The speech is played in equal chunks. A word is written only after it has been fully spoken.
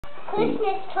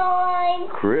Christmas time.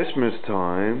 Christmas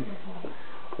time?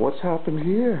 What's happened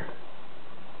here?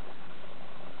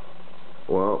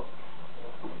 Well,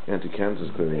 Auntie Ken's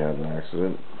clearly had an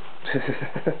accident.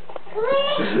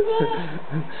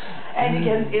 Auntie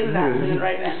Ken's in an accident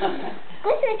right now.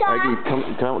 Eggie,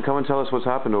 come and tell us what's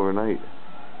happened overnight.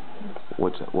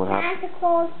 What happened? Santa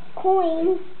Claus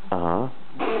coins. Uh-huh.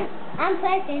 And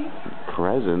presents.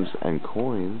 Presents and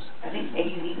coins. I think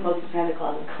Eggie's eaten most of Santa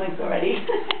Claus's coins already.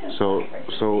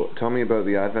 So tell me about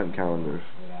the advent calendars.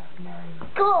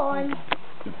 Gone.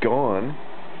 Gone?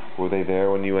 Were they there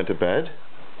when you went to bed?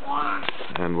 Yeah.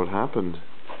 And what happened?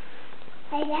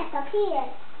 They disappeared.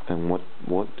 And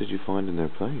what did you find in their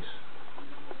place?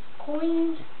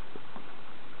 Coins.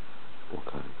 What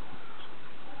kind of coins?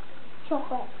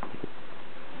 Chocolate.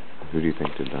 Who do you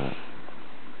think did that?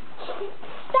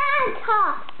 Santa!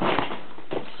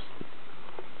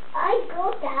 I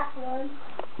got that one.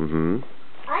 Mm-hmm.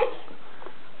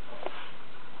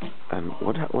 And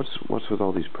what's with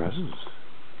all these presents?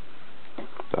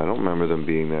 I don't remember them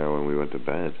being there when we went to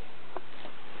bed.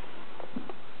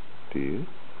 Do you?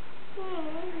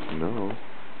 No.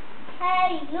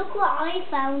 Hey, look what I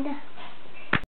found.